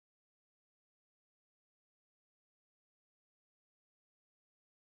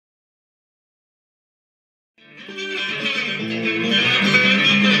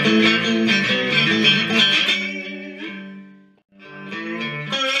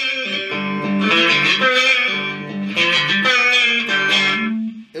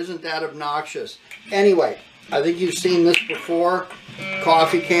Isn't that obnoxious? Anyway, I think you've seen this before.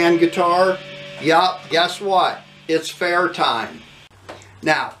 Coffee can guitar. Yup, guess what? It's fair time.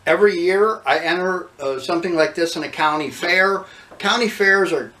 Now, every year I enter something like this in a county fair. County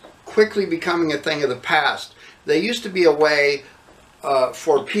fairs are quickly becoming a thing of the past. They used to be a way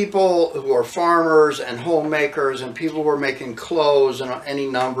for people who are farmers and homemakers and people who are making clothes and any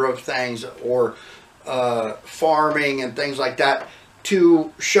number of things, or farming and things like that,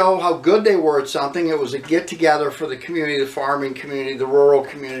 to show how good they were at something. It was a get-together for the community, the farming community, the rural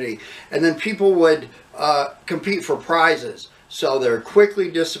community, and then people would compete for prizes. So they're quickly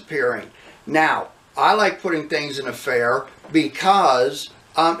disappearing. Now, I like putting things in a fair because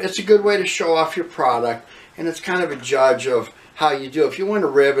it's a good way to show off your product, and it's kind of a judge of how you do. If you win a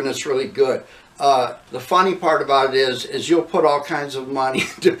ribbon, it's really good. The funny part about it is you'll put all kinds of money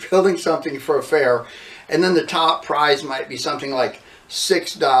into building something for a fair, and then the top prize might be something like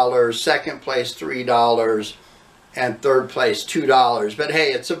 $6, second place $3, and third place $2. But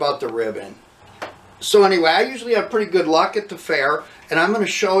hey, it's about the ribbon. So anyway, I usually have pretty good luck at the fair, and I'm going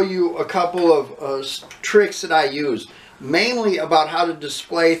to show you a couple of tricks that I use, mainly about how to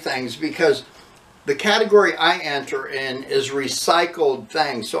display things, because the category I enter in is recycled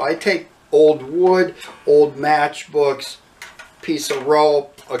things. So I take old wood, old matchbooks, piece of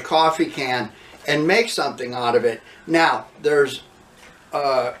rope, a coffee can, and make something out of it. Now, there's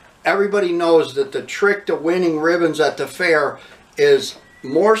everybody knows that the trick to winning ribbons at the fair is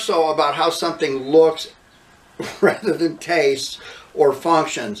more so about how something looks rather than tastes or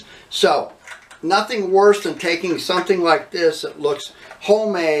functions. So nothing worse than taking something like this that looks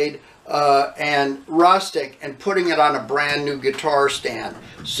homemade and rustic and putting it on a brand new guitar stand.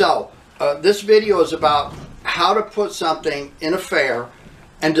 So this video is about how to put something in a fair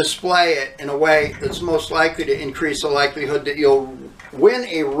and display it in a way that's most likely to increase the likelihood that you'll win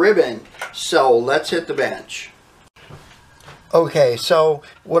a ribbon. So let's hit the bench. Okay, so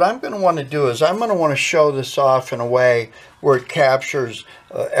what I'm going to want to do is I'm going to want to show this off in a way where it captures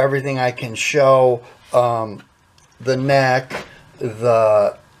everything I can show, the neck,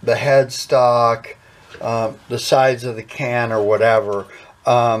 the headstock, the sides of the can or whatever.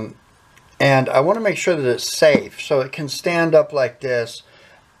 And I want to make sure that it's safe, so it can stand up like this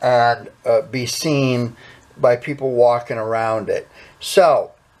and be seen by people walking around it.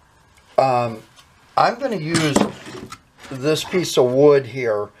 So I'm going to use this piece of wood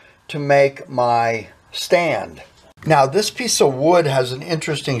here to make my stand. Now, this piece of wood has an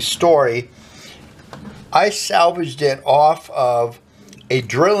interesting story. I salvaged it off of a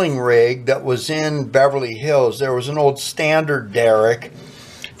drilling rig that was in Beverly Hills. There was an old standard derrick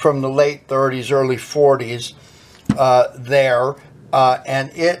from the late 30s, early 40s there,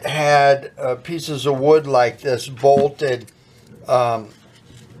 and it had pieces of wood like this bolted on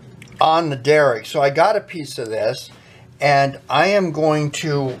the derrick. So I got a piece of this, and I am going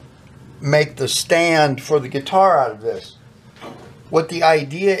to make the stand for the guitar out of this. What the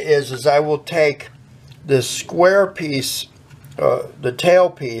idea is I will take this square piece, the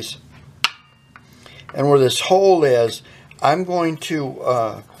tail piece, and where this hole is, I'm going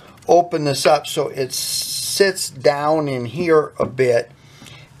to open this up so it sits down in here a bit,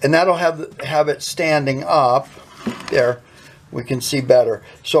 and that'll have it standing up. There, we can see better.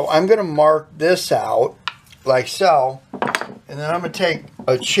 So I'm going to mark this out like so, and then I'm going to take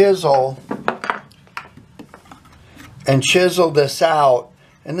a chisel and chisel this out.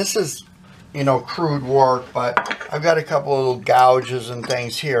 And this is, you know, crude work, but I've got a couple of little gouges and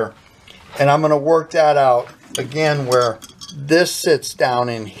things here, and I'm going to work that out again where this sits down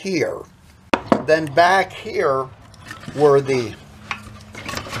in here. Then back here where the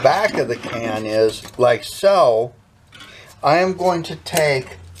back of the can is, like so, I am going to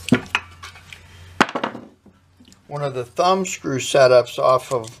take one of the thumb screw setups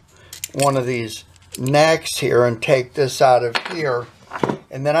off of one of these necks here and take this out of here,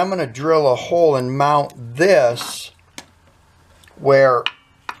 and then I'm going to drill a hole and mount this where,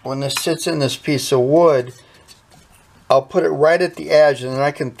 when this sits in this piece of wood, I'll put it right at the edge, and then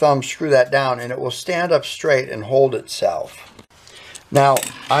I can thumb screw that down and it will stand up straight and hold itself. Now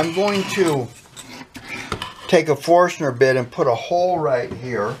I'm going to take a Forstner bit and put a hole right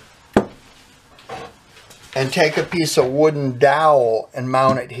here, and take a piece of wooden dowel and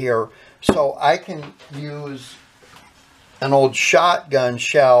mount it here, so I can use an old shotgun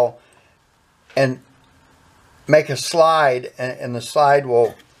shell and make a slide, and the slide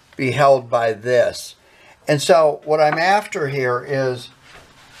will be held by this. And so what I'm after here is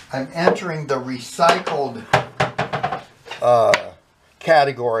I'm entering the recycled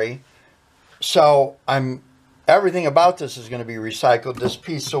category. So everything about this is going to be recycled. This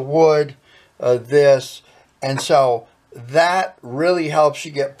piece of wood, this, and so that really helps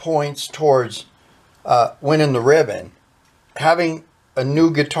you get points towards winning the ribbon. Having a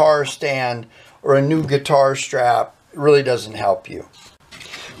new guitar stand or a new guitar strap really doesn't help you.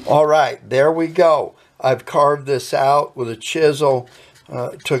 All right, there we go. I've carved this out with a chisel.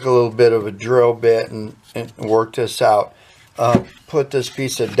 Took a little bit of a drill bit and worked this out. Put this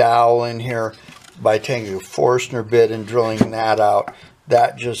piece of dowel in here by taking a Forstner bit and drilling that out.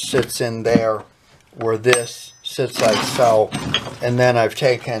 That just sits in there where this sits like so. And then I've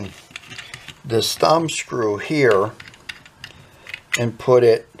taken this thumb screw here and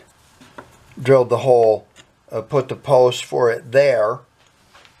drilled the hole, put the post for it there.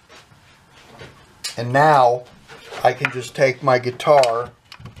 And now I can just take my guitar,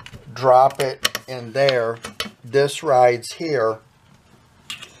 drop it in there. This rides here.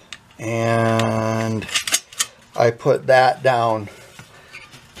 And I put that down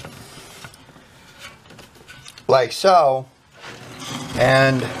like so.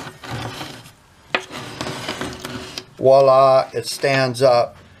 And voila, it stands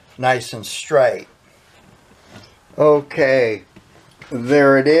up nice and straight. Okay,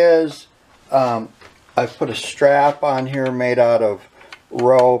 there it is. I've put a strap on here made out of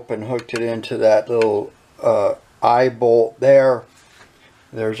rope and hooked it into that little eye bolt there.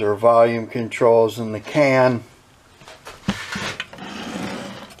 There's our volume controls in the can.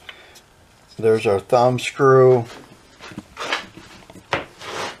 There's our thumb screw.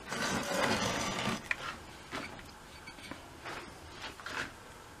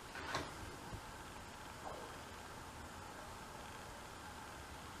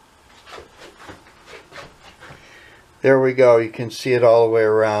 There we go. You can see it all the way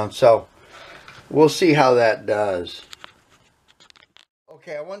around. So we'll see how that does.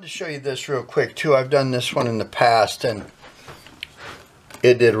 Okay, I wanted to show you this real quick too. I've done this one in the past and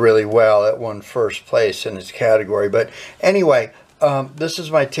it did really well. It won first place in its category. But anyway, this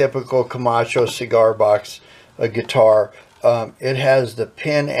is my typical Camacho cigar box guitar. It has the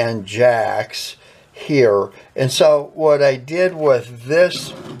pin and jacks here. And so what I did with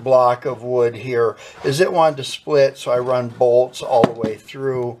this block of wood here is it wanted to split, so I run bolts all the way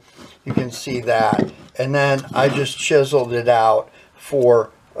through. You can see that. And then I just chiseled it out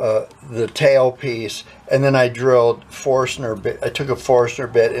for the tail piece, and then I drilled Forstner bit. I took a Forstner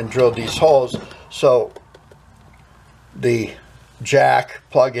bit and drilled these holes so the jack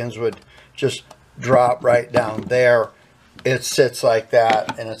plugins would just drop right down there. It sits like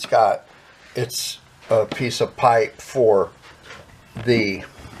that, and it's got a piece of pipe for the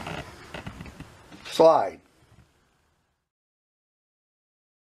slide.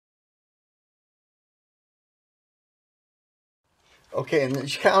 Okay, in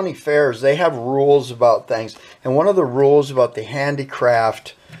these county fairs, they have rules about things. And one of the rules about the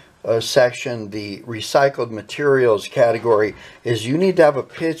handicraft section, the recycled materials category, is you need to have a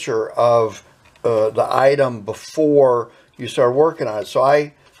picture of the item before you start working on it. So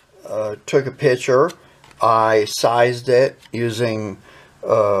I took a picture. I sized it using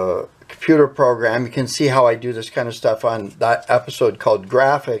a computer program. You can see how I do this kind of stuff on that episode called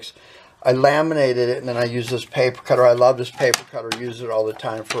Graphics. I laminated it, and then I use this paper cutter. I love this paper cutter. Use it all the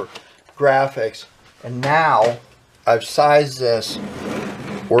time for graphics. And now I've sized this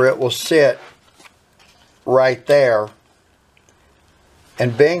where it will sit right there.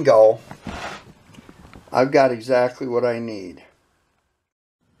 And bingo, I've got exactly what I need.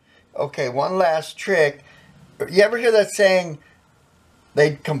 Okay, one last trick. You ever hear that saying,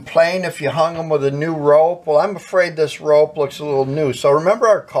 they'd complain if you hung them with a new rope? Well, I'm afraid this rope looks a little new. So remember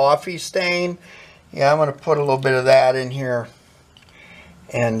our coffee stain? Yeah, I'm going to put a little bit of that in here.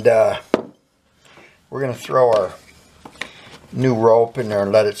 And we're going to throw our new rope in there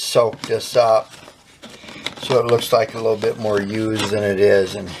and let it soak this up so it looks like a little bit more used than it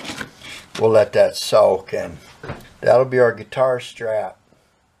is. And we'll let that soak, and that'll be our guitar strap.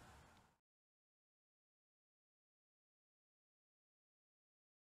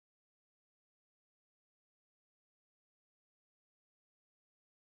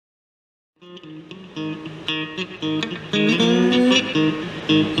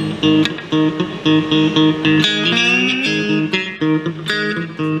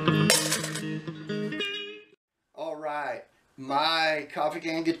 All right, my coffee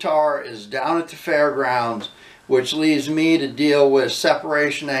can guitar is down at the fairgrounds, which leaves me to deal with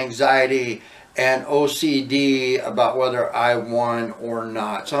separation anxiety and OCD about whether I won or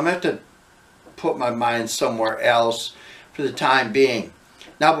not. So I'm going to have to put my mind somewhere else for the time being.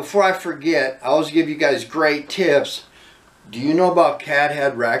 Now, before I forget, I always give you guys great tips. Do you know about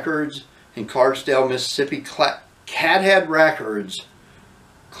Cathead Records in Clarksdale, Mississippi? Cathead Records,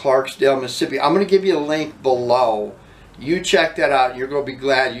 Clarksdale, Mississippi. I'm going to give you a link below. You check that out. You're going to be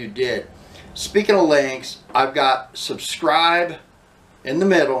glad you did. Speaking of links, I've got subscribe in the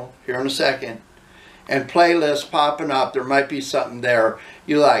middle here in a second, and playlists popping up. There might be something there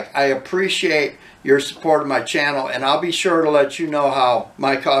you like. I appreciate your support of my channel, and I'll be sure to let you know how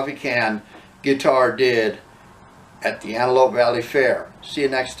my coffee can guitar did at the Antelope Valley Fair. See you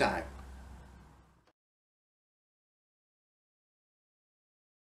next time.